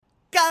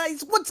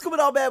guys, what's going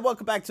on, man?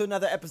 Welcome back to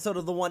another episode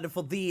of the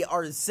wonderful The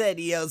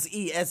Arsenio's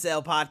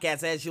ESL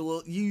podcast as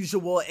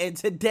usual. And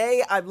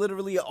today, I'm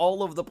literally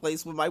all over the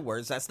place with my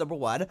words. That's number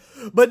one.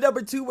 But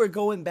number two, we're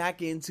going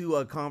back into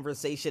a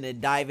conversation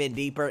and diving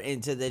deeper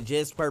into the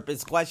gist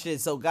purpose question.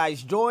 So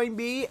guys, join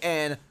me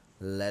and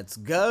let's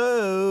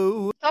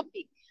go.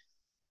 Topic.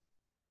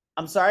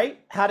 I'm sorry,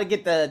 how to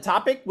get the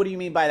topic? What do you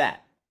mean by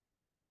that?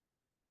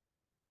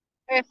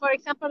 For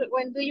example,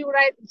 when do you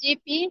write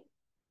GP?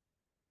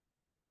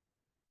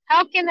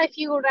 How can I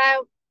figure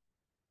out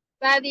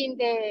that in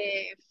the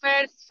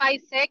first 5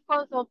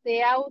 seconds of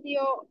the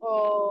audio,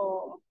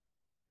 or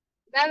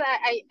that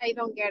I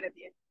don't get it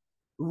yet.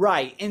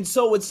 Right, and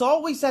so it's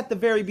always at the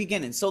very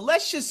beginning. So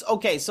let's see,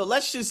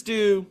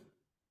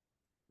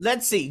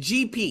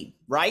 GP,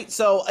 right?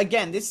 So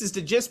again, this is the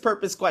gist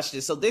purpose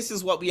question. So this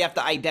is what we have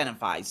to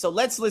identify. So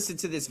let's listen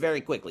to this very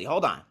quickly.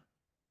 Hold on.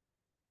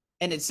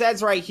 And it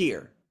says right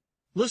here.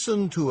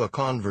 Listen to a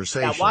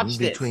conversation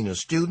between a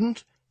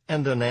student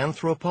and an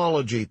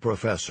anthropology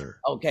professor.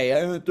 Okay,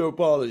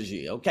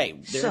 anthropology. Okay.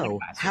 So,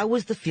 how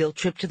was the field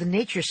trip to the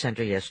nature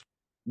center yesterday?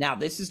 Now,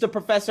 this is the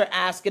professor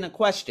asking a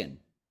question.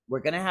 We're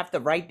going to have to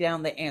write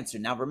down the answer.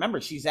 Now, remember,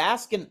 she's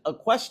asking a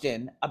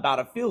question about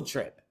a field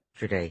trip.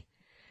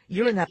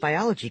 You're in that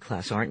biology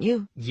class, aren't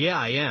you? Yeah,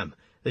 I am.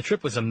 The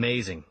trip was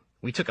amazing.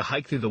 We took a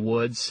hike through the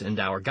woods, and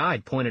our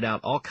guide pointed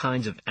out all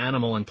kinds of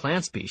animal and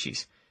plant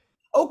species.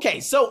 Okay,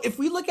 so if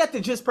we look at the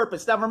gist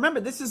purpose, now remember,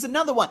 this is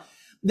another one.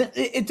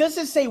 It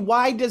doesn't say,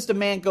 why does the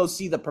man go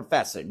see the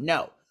professor?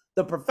 No,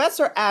 the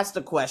professor asked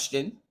a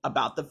question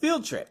about the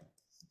field trip.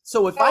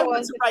 So if I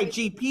was to write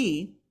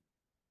GP,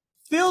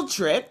 field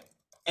trip,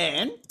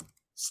 and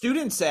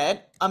student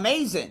said,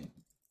 amazing.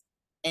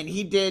 And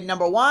he did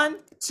number 1,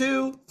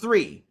 2,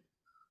 3.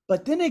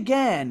 But then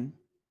again,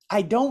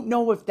 I don't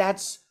know if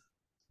that's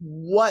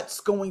what's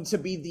going to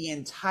be the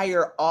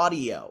entire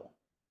audio.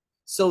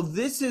 So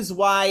this is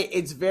why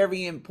it's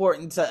very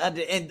important to,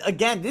 and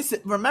again,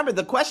 remember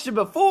the question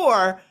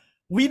before,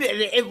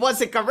 it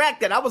wasn't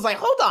correct. And I was like,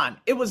 hold on,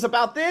 it was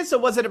about this or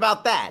was it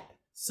about that?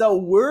 So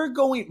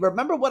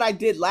remember what I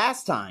did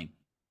last time?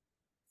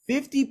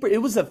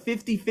 It was a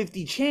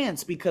 50-50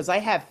 chance because I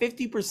have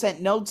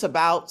 50% notes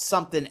about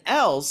something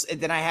else.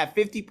 And then I have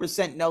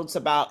 50% notes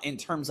about in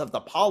terms of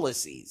the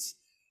policies,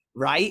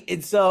 right?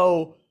 And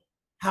so,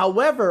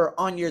 however,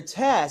 on your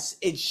test,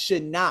 it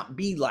should not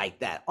be like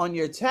that. On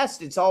your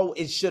test,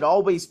 it should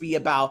always be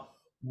about,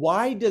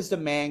 why does the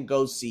man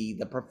go see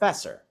the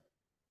professor?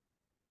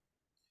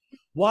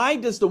 Why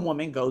does the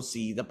woman go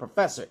see the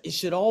professor? It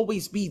should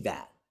always be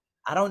that.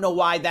 I don't know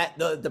why that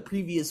the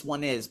previous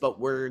one is, but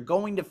we're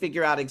going to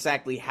figure out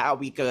exactly how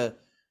we could,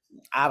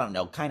 I don't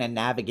know, kind of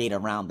navigate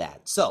around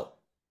that. So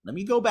let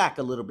me go back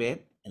a little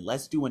bit and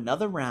let's do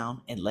another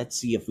round and let's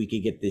see if we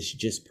can get this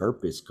gist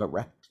purpose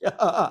correct.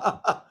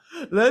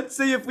 Let's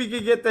see if we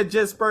can get the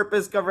gist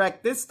purpose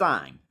correct this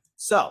time.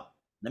 So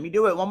let me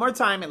do it one more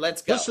time and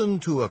let's go. Listen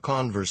to a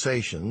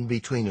conversation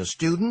between a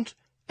student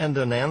and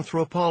an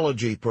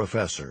anthropology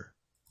professor.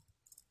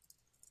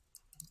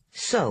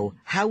 So,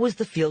 how was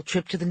the field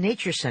trip to the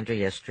nature center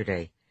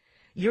yesterday?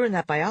 You're in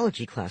that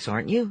biology class,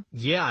 aren't you?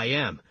 Yeah, I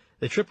am.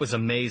 The trip was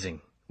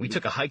amazing. We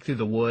took a hike through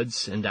the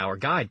woods, and our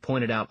guide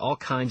pointed out all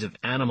kinds of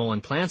animal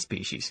and plant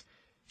species.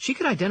 She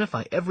could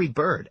identify every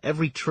bird,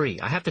 every tree.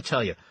 I have to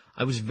tell you,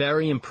 I was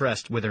very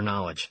impressed with her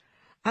knowledge.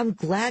 I'm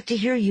glad to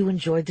hear you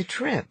enjoyed the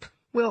trip.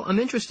 Well, I'm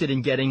interested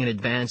in getting an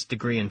advanced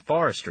degree in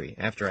forestry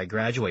after I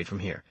graduate from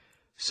here.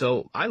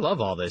 So I love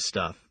all this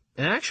stuff.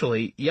 And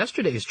actually,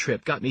 yesterday's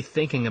trip got me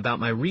thinking about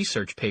my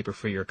research paper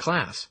for your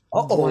class.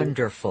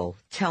 Wonderful.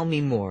 Tell me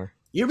more.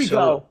 Here we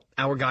go.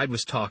 Our guide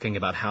was talking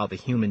about how the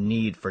human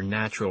need for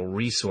natural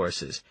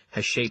resources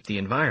has shaped the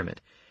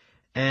environment.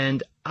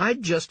 And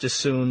I'd just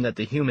assumed that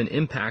the human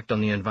impact on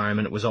the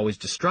environment was always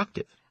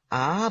destructive.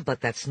 But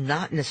that's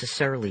not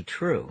necessarily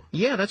true.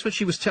 Yeah, that's what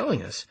she was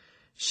telling us.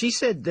 She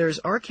said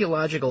there's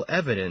archaeological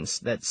evidence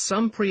that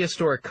some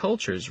prehistoric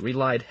cultures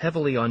relied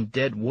heavily on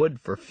dead wood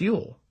for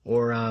fuel,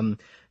 or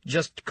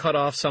just cut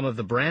off some of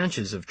the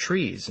branches of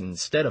trees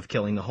instead of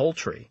killing the whole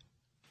tree.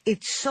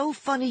 It's so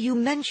funny you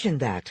mentioned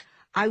that.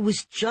 I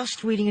was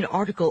just reading an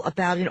article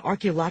about an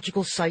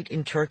archaeological site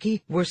in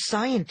Turkey where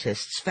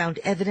scientists found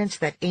evidence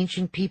that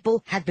ancient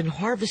people had been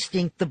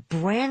harvesting the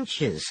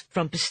branches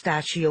from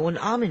pistachio and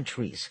almond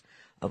trees.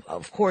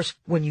 Of course,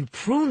 when you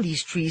prune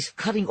these trees,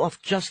 cutting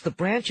off just the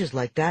branches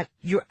like that,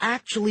 you're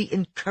actually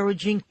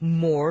encouraging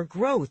more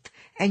growth,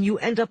 and you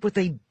end up with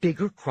a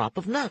bigger crop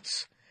of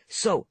nuts.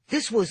 So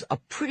this was a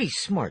pretty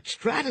smart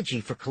strategy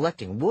for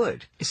collecting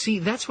wood. See,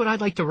 that's what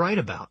I'd like to write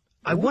about.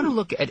 I want to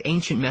look at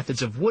ancient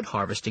methods of wood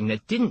harvesting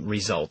that didn't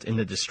result in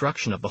the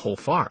destruction of the whole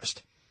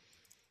forest.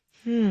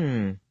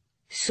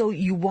 So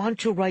you want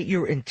to write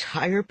your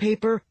entire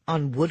paper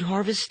on wood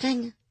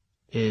harvesting?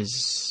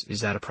 Is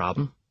that a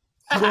problem?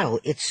 Well,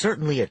 it's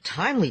certainly a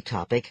timely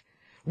topic.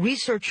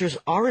 Researchers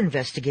are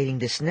investigating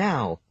this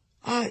now.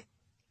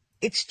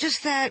 It's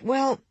just that,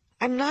 well,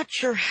 I'm not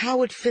sure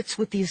how it fits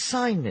with the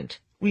assignment.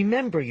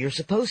 Remember, you're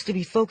supposed to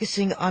be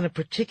focusing on a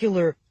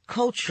particular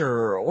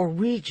culture or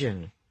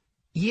region?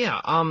 Yeah,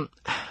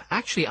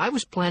 actually, I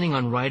was planning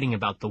on writing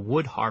about the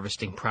wood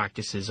harvesting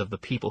practices of the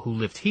people who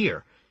lived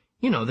here.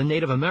 You know, the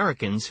Native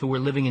Americans who were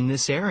living in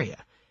this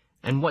area,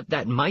 and what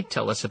that might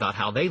tell us about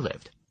how they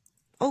lived.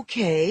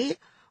 Okay,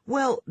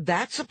 well,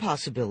 that's a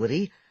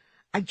possibility.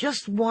 I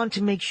just want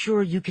to make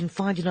sure you can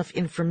find enough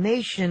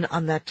information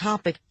on that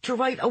topic to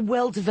write a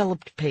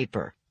well-developed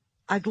paper.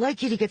 I'd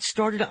like you to get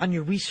started on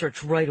your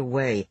research right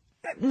away.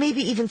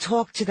 Maybe even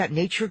talk to that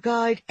nature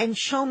guide and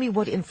show me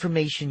what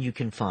information you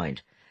can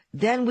find.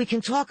 Then we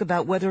can talk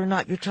about whether or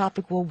not your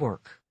topic will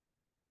work.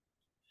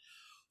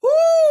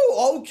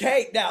 Woo!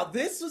 Okay, now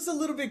this was a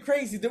little bit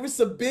crazy. There were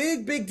some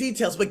big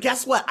details, but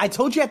guess what? I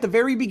told you at the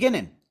very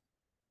beginning.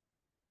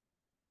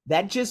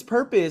 That just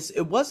purpose,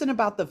 it wasn't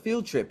about the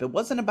field trip. It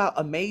wasn't about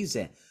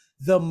amazing.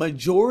 The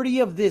majority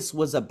of this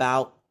was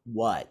about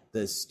what?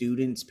 The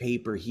student's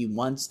paper. He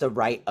wants to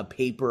write a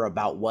paper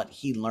about what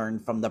he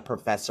learned from the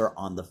professor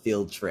on the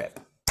field trip.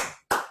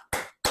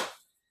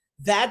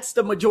 That's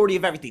the majority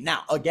of everything.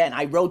 Now, again,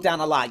 I wrote down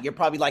a lot. You're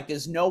probably like,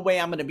 there's no way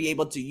I'm going to be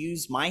able to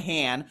use my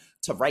hand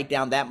to write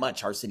down that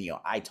much,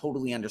 Arsenio. I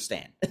totally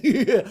understand.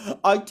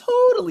 I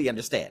totally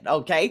understand.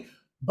 Okay.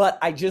 But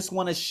I just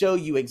want to show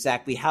you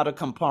exactly how to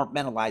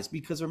compartmentalize,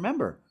 because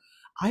remember,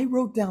 I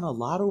wrote down a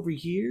lot over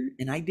here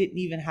and I didn't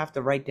even have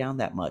to write down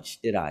that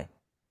much, did I?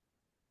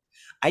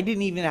 I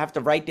didn't even have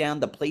to write down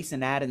the place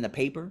an ad in the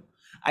paper.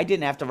 I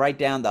didn't have to write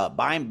down the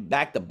buying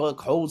back the book,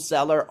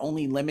 wholesaler,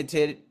 only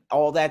limited,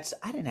 all that.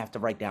 I didn't have to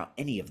write down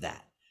any of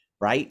that,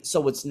 right?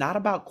 So it's not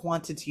about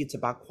quantity, it's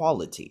about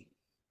quality.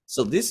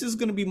 So this is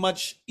going to be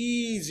much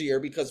easier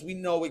because we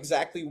know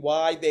exactly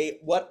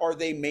what are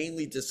they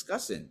mainly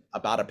discussing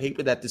about a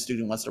paper that the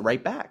student wants to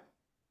write back.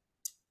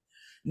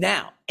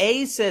 Now,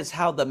 A says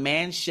how the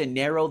man should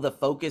narrow the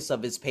focus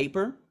of his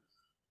paper,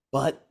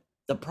 but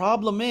the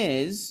problem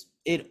is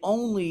it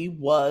only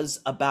was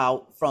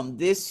about from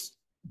this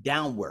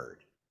downward,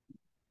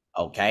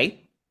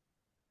 okay?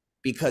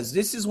 Because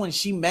this is when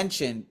she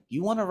mentioned,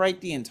 you want to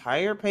write the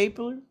entire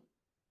paper?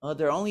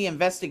 They're only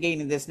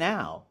investigating this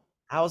now.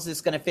 How is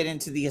this going to fit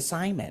into the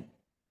assignment?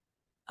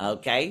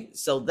 Okay,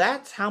 so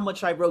that's how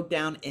much I wrote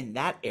down in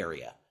that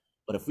area.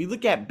 But if we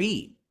look at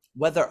B,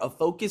 whether a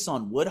focus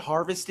on wood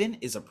harvesting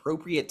is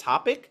appropriate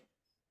topic,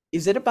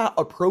 is it about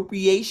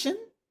appropriation?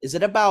 Is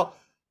it about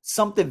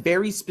something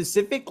very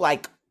specific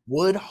like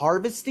wood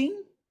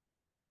harvesting?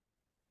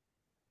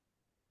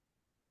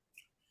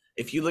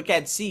 If you look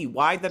at C,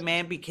 why the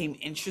man became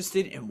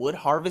interested in wood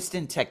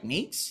harvesting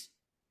techniques?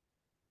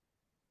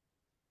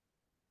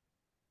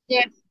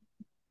 Yes.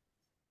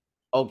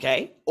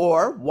 Okay,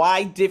 or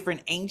why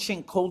different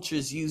ancient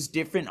cultures use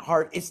different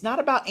it's not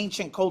about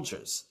ancient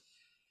cultures.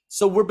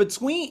 So we're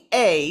between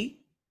A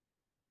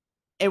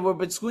and we're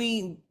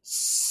between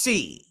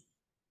C.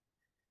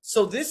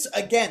 So this,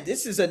 again,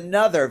 this is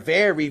another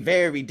very,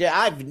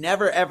 I've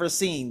never ever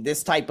seen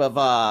this type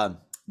of,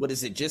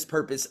 just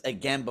purpose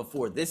again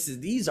before.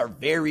 These are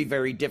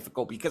very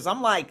difficult because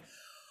I'm like,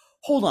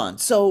 hold on.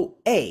 So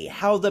A,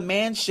 how the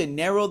man should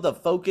narrow the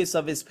focus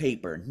of his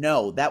paper.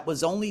 No, that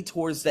was only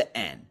towards the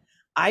end.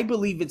 I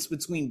believe it's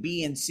between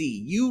B and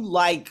C. You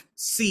like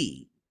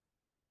C.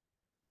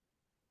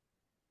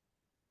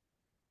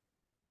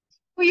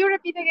 Will you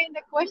repeat again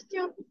the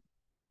question?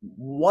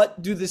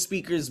 What do the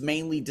speakers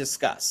mainly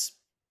discuss?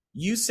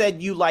 You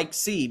said you like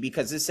C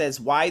because it says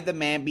why the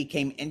man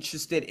became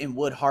interested in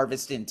wood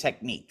harvesting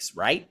techniques,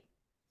 right?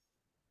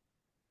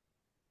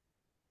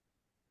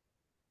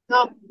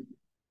 No.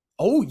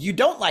 Oh, you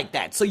don't like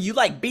that. So you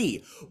like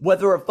B,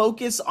 whether a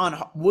focus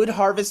on wood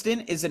harvesting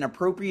is an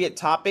appropriate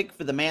topic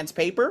for the man's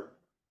paper?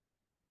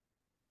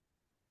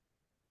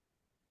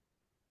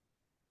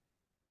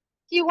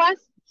 He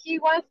wants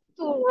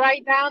to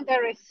write down the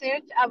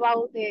research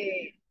about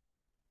the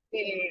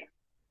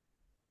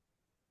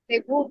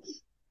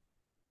books,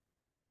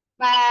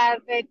 but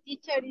the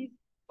teacher is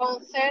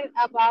concerned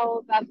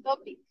about that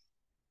topic.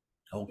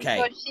 Okay.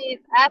 So she's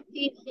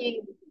asking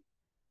him.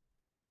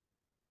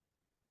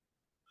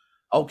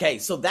 Okay,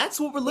 so that's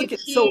what we're looking at.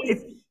 So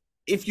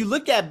if you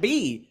look at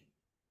B,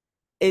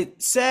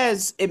 it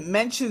says it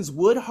mentions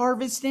wood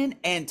harvesting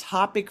and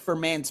topic for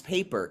man's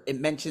paper. It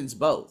mentions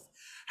both.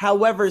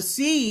 However,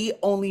 C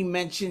only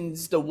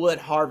mentions the wood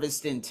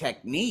harvesting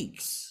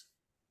techniques.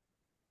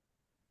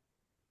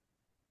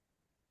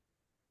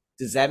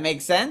 Does that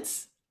make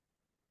sense?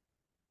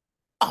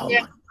 Oh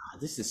yeah. My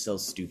God, this is so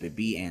stupid.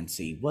 B and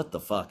C. What the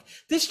fuck?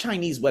 This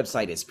Chinese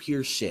website is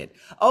pure shit.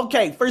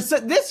 Okay,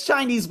 this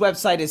Chinese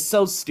website is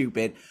so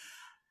stupid.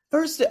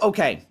 First,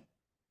 okay.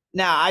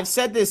 Now, I've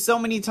said this so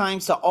many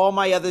times to all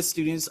my other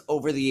students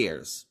over the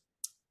years.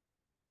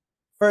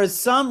 For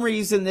some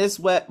reason,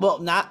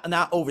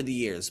 not over the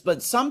years,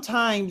 but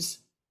sometimes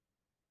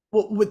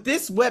with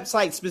this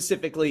website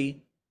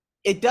specifically,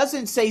 it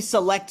doesn't say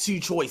select 2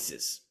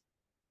 choices.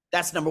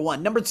 That's number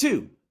 1. Number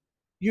 2,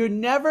 you're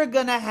never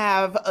going to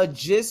have a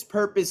gist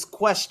purpose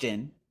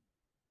question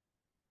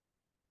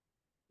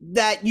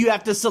that you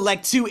have to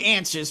select 2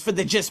 answers for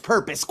the gist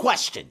purpose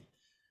question.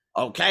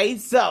 Okay,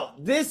 so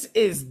this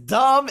is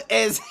dumb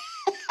as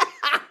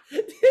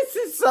this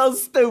is so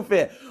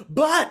stupid.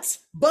 But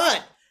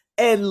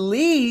at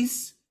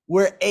least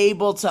we're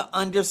able to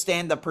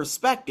understand the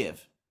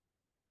perspective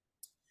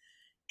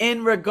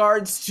in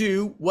regards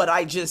to what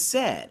I just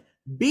said.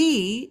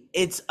 B,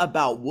 it's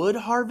about wood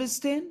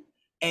harvesting,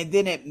 and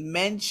then it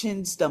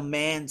mentions the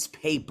man's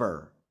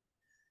paper.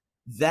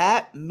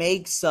 That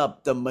makes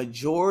up the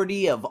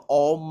majority of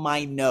all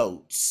my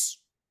notes.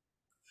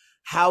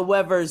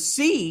 However,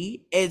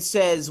 C, it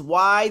says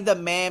why the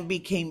man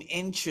became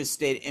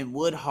interested in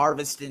wood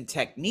harvesting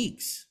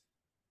techniques.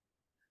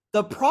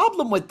 The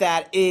problem with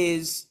that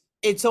is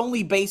it's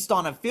only based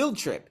on a field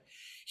trip.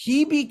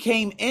 He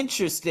became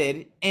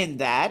interested in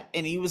that,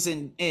 and he was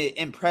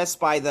impressed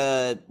by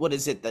the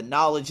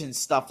knowledge and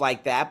stuff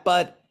like that.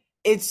 But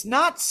it's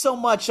not so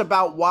much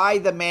about why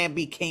the man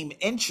became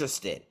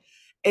interested.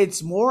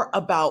 It's more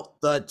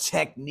about the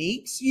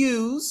techniques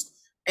used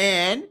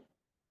and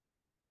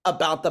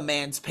about the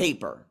man's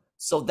paper.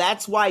 So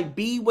that's why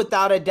B,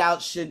 without a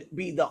doubt, should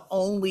be the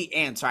only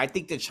answer. I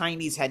think the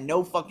Chinese had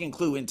no fucking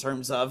clue in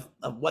terms of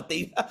what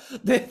they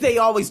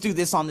always do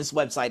this on this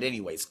website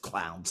anyways,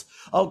 clowns.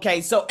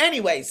 Okay, so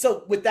anyway,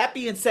 so with that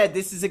being said,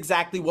 this is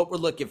exactly what we're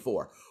looking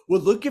for. We're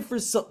looking for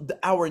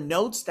our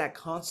notes that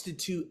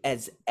constitute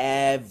as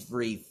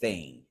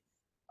everything.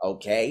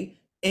 Okay,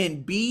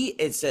 in B,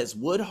 it says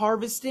wood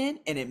harvesting,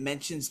 and it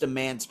mentions the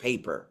man's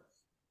paper.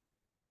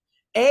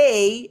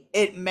 A,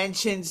 it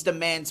mentions the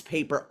man's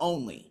paper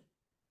only.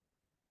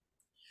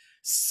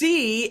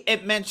 C,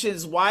 it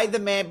mentions why the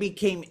man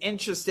became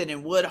interested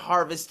in wood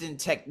harvesting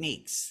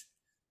techniques.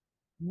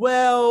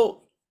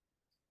 Well,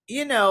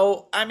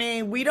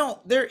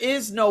 there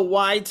is no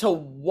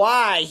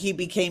why he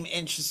became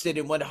interested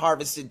in wood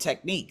harvesting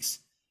techniques.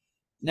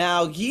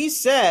 Now, he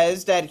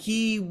says that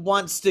he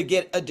wants to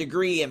get a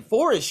degree in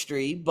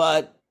forestry,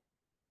 but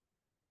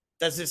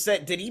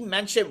did he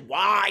mention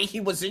why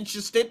he was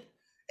interested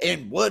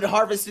in wood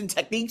harvesting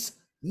techniques?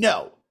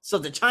 No. So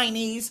the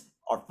Chinese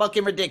are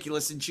fucking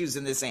ridiculous in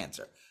choosing this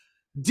answer.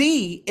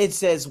 D, it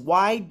says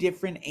why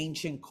different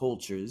ancient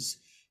cultures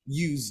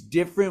use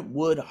different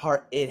wood.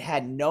 It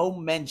had no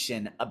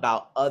mention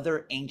about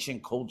other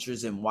ancient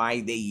cultures and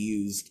why they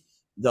used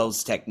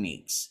those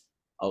techniques.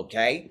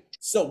 Okay,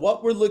 so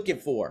what we're looking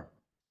for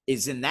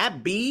is in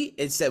that B,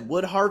 it said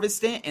wood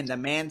harvesting and the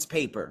man's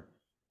paper.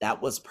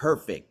 That was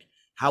perfect.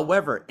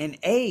 However, in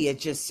A, it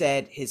just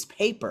said his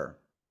paper,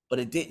 but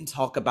it didn't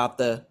talk about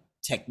the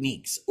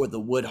techniques or the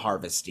wood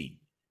harvesting.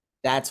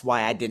 That's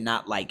why I did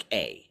not like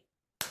A.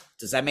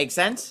 Does that make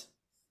sense?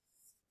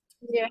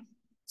 Yeah.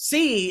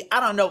 C, I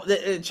don't know.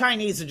 The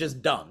Chinese are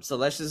just dumb. So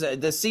let's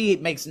just, the C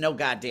makes no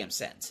goddamn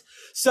sense.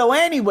 So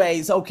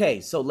anyways,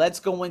 okay, so let's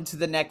go into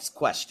the next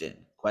question.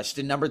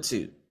 Question number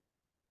 2.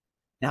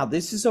 Now,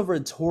 this is a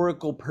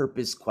rhetorical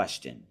purpose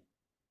question.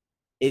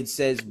 It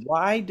says,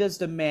 why does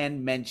the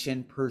man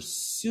mention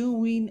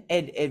pursuing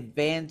an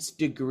advanced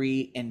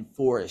degree in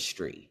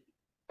forestry?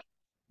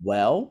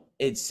 Well,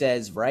 it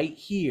says right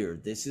here,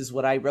 this is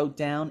what I wrote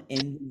down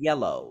in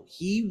yellow.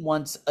 He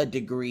wants a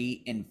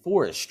degree in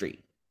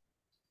forestry.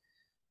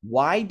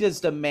 Why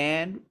does the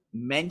man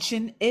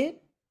mention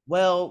it?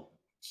 Well,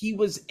 he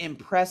was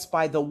impressed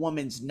by the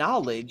woman's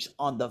knowledge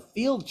on the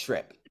field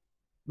trip.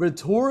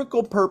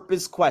 Rhetorical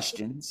purpose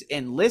questions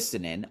and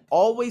listening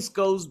always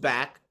goes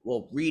back,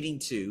 reading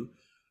to,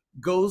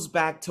 goes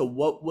back to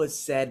what was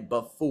said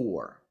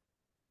before.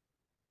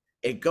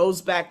 It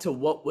goes back to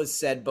what was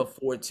said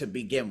before to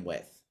begin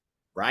with,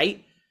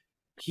 right?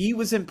 He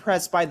was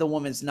impressed by the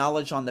woman's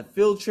knowledge on the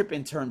field trip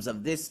in terms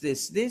of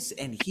this,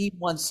 and he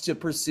wants to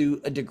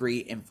pursue a degree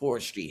in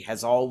forestry,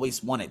 has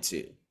always wanted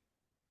to.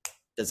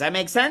 Does that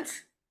make sense?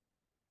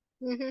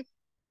 Mm-hmm.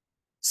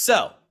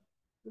 So,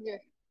 yeah.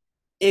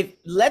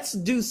 Let's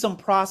do some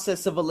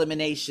process of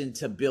elimination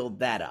to build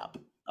that up,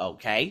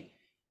 okay?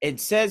 It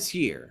says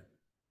here,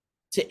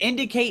 to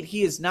indicate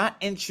he is not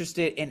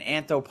interested in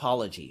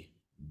anthropology.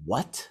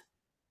 What?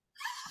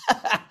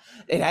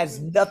 It has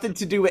nothing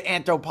to do with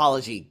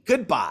anthropology.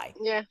 Goodbye.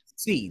 Yeah.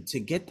 C, to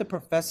get the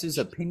professor's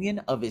opinion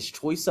of his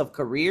choice of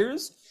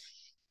careers?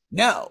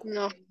 No.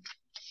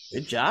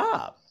 Good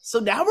job. So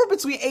now we're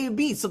between A and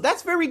B. So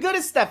that's very good,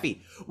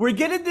 Steffi. We're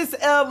getting this,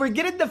 we're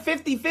getting the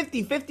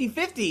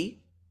 50-50.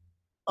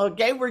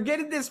 Okay, we're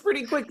getting this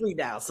pretty quickly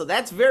now. So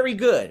that's very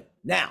good.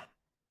 Now,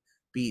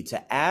 B,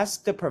 to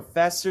ask the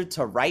professor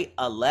to write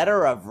a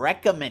letter of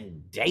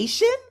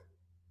recommendation?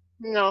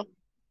 No.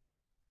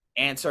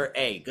 Answer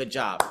A. Good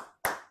job.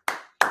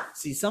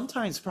 See,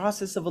 sometimes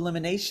process of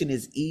elimination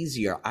is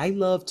easier. I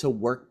love to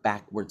work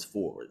backwards,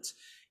 forwards.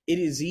 It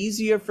is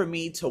easier for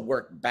me to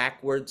work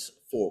backwards,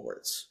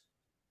 forwards.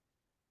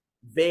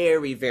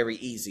 Very, very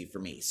easy for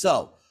me.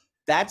 So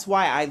that's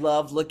why I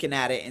love looking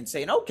at it and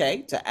saying,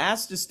 okay, to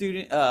ask the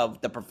student,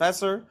 the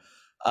professor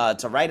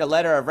to write a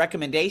letter of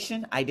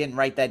recommendation, I didn't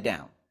write that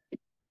down.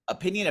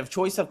 Opinion of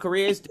choice of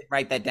careers, didn't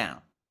write that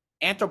down.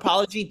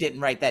 Anthropology,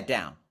 didn't write that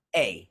down.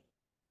 A.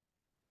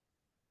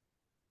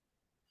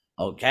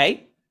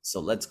 Okay, so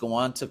let's go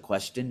on to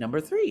question number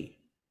 3.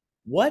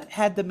 What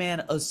had the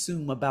man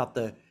assume about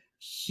the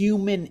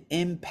human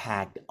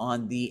impact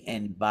on the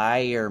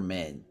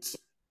environment?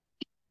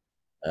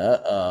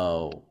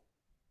 Uh-oh.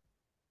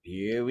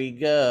 Here we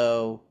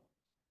go.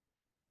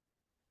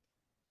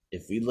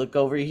 If we look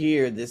over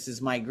here, this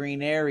is my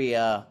green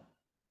area.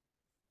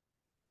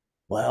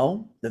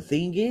 Well, the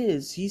thing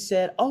is, he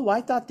said, oh,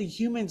 I thought the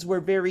humans were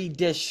very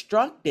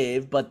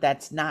destructive, but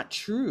that's not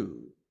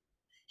true.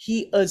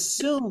 He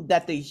assumed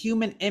that the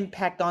human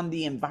impact on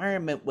the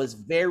environment was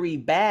very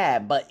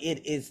bad, but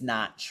it is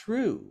not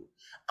true.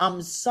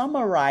 I'm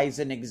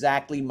summarizing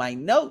exactly my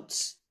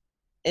notes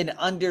and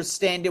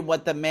understanding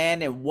what the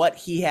man and what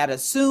he had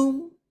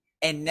assumed,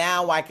 and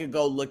now I could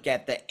go look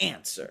at the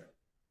answer.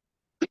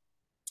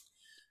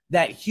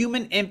 That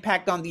human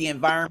impact on the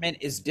environment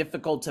is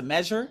difficult to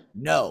measure?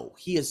 No,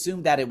 he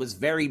assumed that it was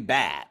very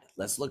bad.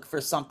 Let's look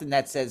for something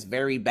that says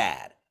very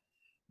bad.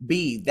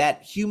 B,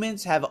 that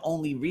humans have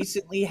only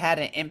recently had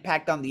an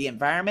impact on the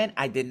environment.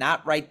 I did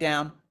not write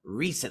down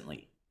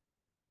recently.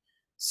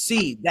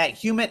 C, that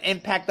human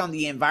impact on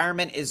the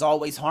environment is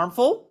always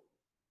harmful.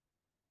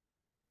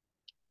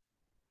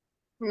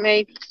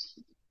 Maybe.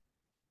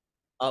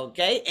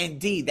 Okay,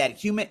 and D, that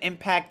human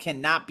impact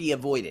cannot be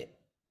avoided.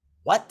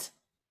 What?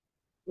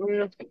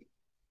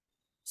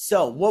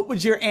 So what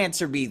would your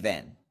answer be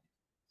then?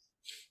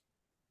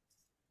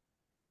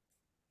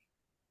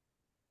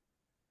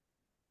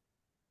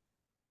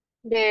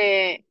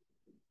 The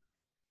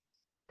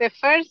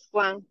first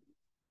one.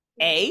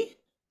 A?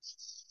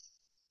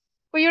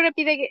 Could you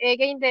repeat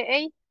again the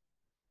A?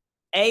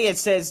 A, it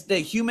says the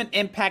human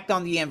impact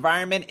on the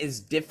environment is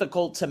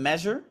difficult to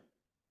measure.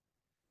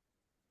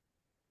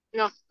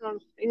 No.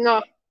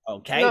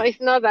 Okay. No,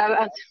 it's not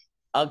that.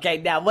 Okay,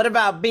 now what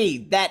about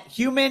B? That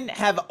human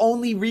have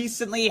only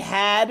recently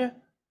had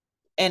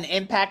an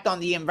impact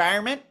on the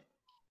environment?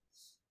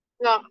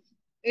 No,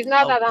 it's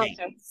not that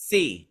answer.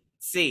 C.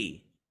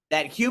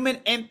 That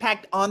human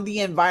impact on the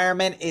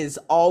environment is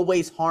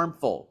always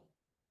harmful.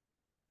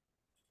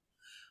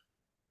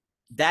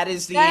 That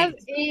is the answer.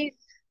 Is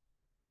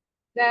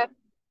that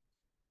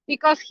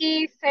because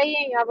he's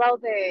saying about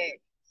the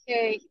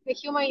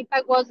human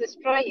impact was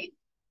destroying.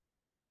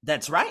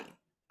 That's right.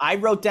 I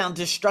wrote down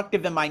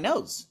destructive in my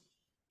notes.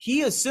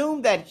 He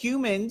assumed that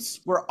humans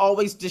were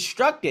always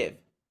destructive.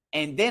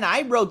 And then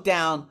I wrote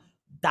down ...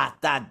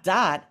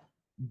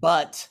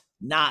 but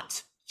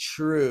not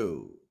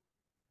true.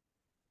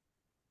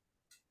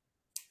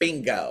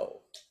 Bingo.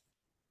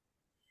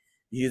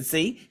 You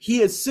see,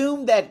 he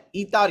assumed that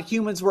he thought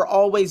humans were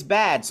always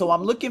bad. So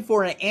I'm looking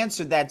for an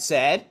answer that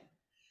said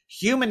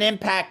human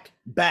impact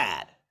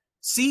bad.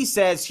 C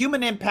says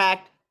human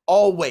impact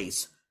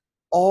always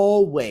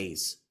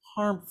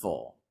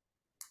harmful.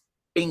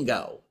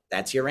 Bingo.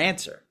 That's your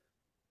answer.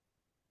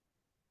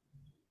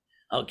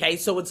 Okay,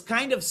 so it's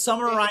kind of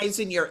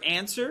summarizing your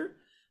answer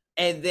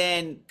and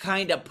then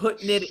kind of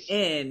putting it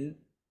in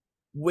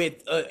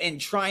with and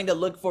trying to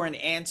look for an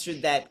answer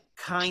that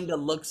kind of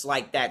looks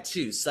like that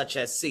too, such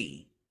as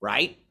C,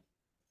 right?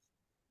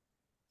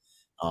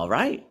 All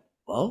right.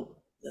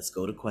 Well, let's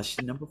go to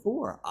question number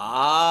 4.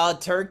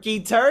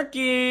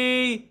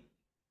 Turkey.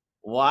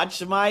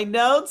 Watch my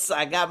notes.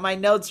 I got my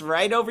notes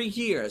right over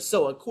here.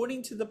 So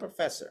according to the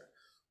professor,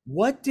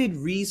 what did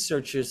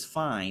researchers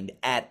find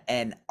at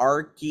an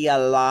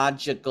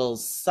archaeological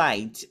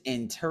site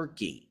in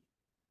Turkey?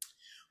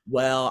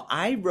 Well,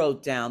 I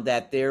wrote down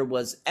that there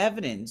was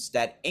evidence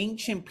that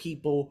ancient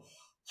people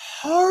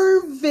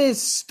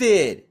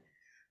harvested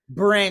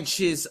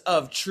branches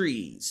of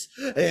trees.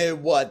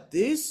 And what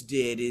this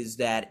did is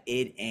that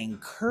it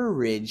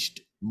encouraged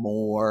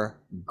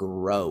more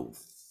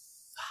growth.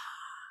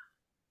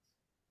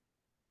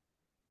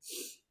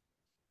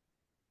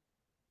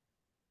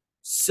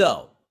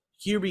 So,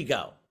 here we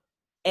go.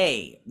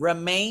 A,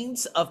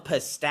 remains of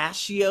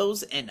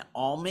pistachios and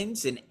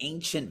almonds in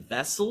ancient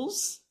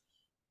vessels.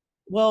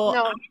 Well,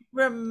 No. I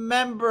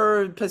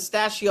remember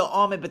pistachio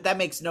almond, but that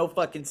makes no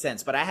fucking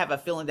sense. But I have a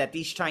feeling that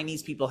these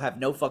Chinese people have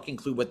no fucking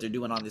clue what they're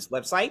doing on this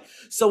website.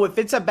 So if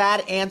it's a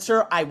bad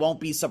answer, I won't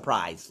be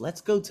surprised.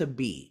 Let's go to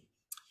B.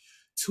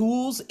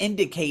 Tools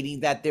indicating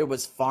that there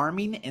was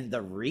farming in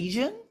the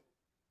region?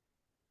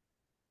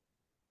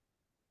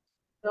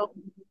 No.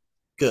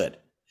 Good.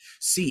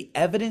 C,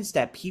 evidence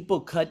that people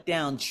cut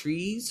down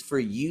trees for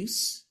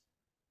use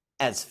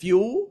as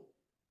fuel?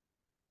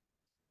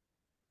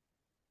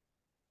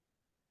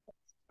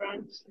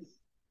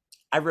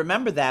 I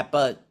remember that,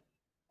 but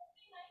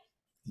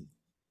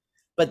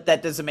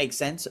that doesn't make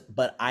sense.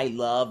 But I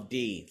love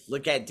D.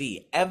 Look at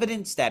D.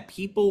 Evidence that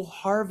people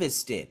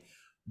harvested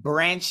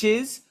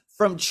branches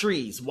from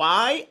trees.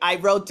 Why? I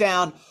wrote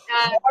down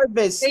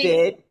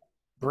harvested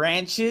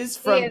branches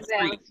from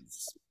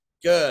trees.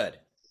 Good.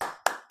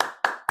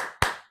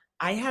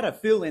 I had a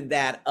feeling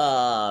that,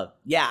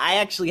 I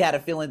actually had a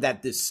feeling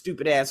that this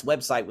stupid ass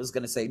website was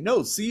going to say,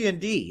 no, C and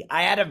D.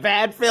 I had a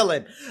bad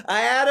feeling. I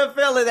had a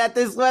feeling that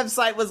this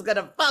website was going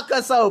to fuck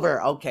us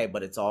over. Okay,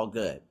 but it's all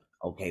good.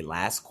 Okay,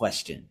 last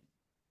question.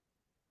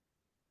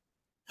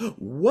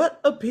 What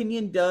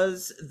opinion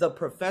does the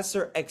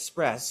professor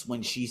express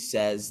when she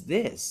says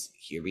this?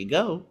 Here we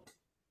go.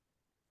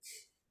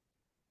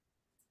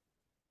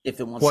 If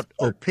it wants What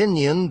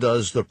opinion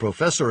does the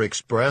professor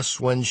express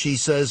when she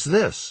says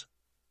this?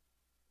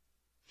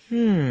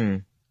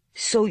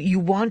 So you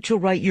want to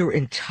write your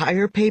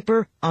entire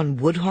paper on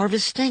wood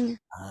harvesting?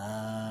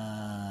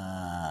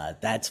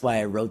 That's why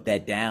I wrote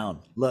that down.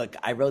 Look,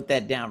 I wrote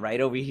that down right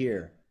over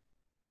here.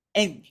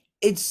 And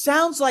it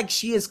sounds like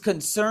she is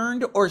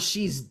concerned or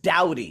she's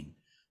doubting.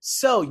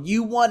 So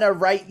you want to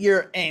write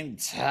your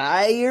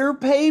entire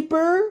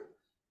paper?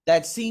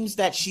 That seems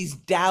that she's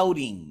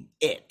doubting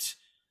it.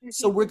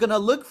 So we're going to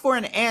look for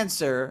an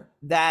answer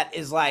that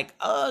is like,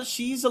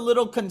 she's a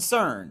little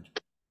concerned.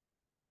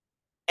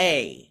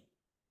 A,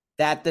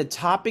 that the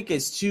topic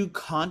is too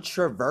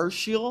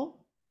controversial?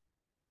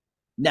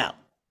 No.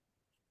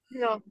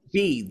 No.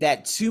 B,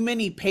 that too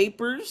many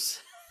papers?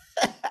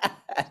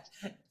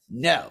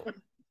 No.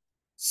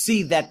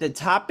 C, that the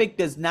topic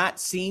does not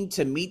seem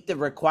to meet the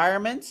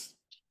requirements?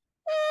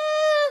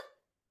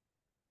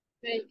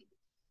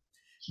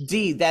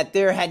 D, that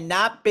there had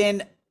not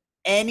been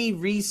any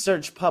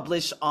research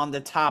published on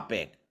the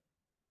topic.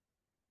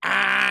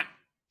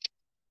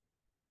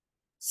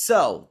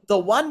 So the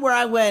one where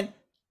I went,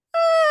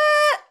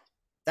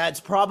 that's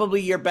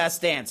probably your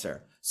best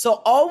answer.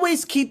 So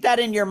always keep that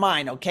in your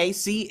mind, okay?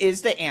 C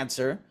is the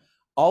answer.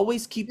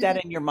 Always keep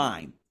that in your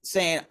mind,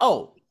 saying,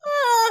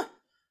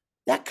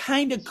 that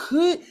kind of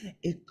could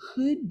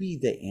be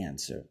the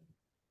answer.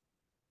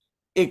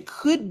 It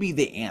could be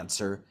the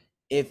answer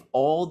if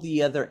all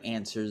the other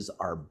answers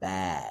are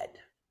bad.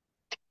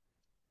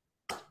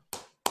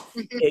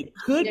 It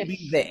could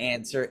be the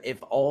answer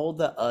if all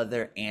the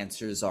other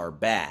answers are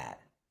bad.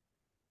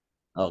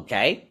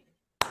 Okay?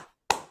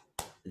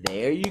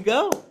 There you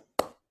go.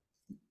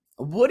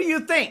 What do you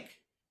think?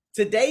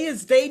 Today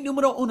is day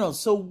numero uno.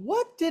 So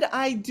what did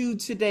I do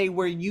today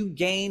where you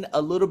gain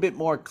a little bit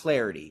more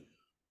clarity?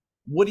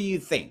 What do you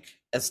think,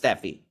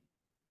 Estefi?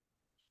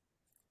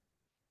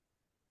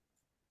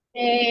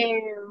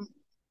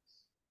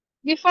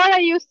 Before I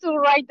used to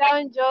write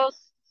down just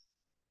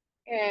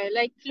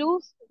like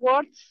clues,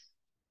 words,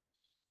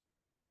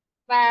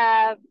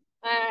 but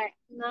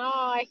now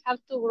I have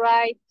to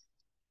write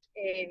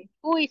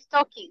who is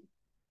talking,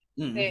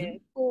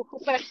 who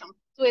person,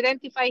 to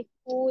identify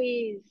who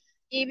is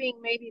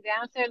giving maybe the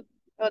answer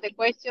or the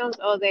questions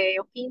or the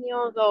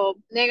opinions or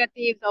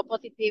negatives or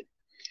positive.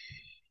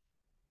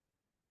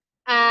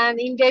 And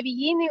in the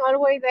beginning,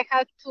 always I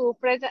have to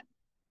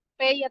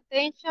pay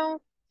attention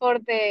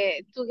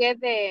to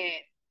get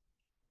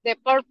the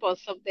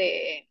purpose of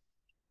the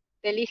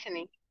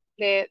listening,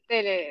 the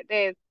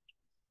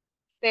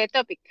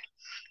topic.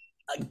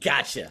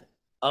 Gotcha.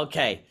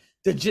 Okay.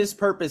 The just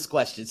purpose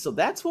question. So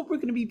that's what we're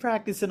going to be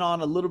practicing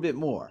on a little bit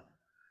more,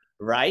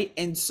 right?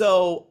 And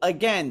so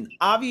again,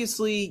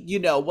 obviously,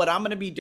 what I'm going to be doing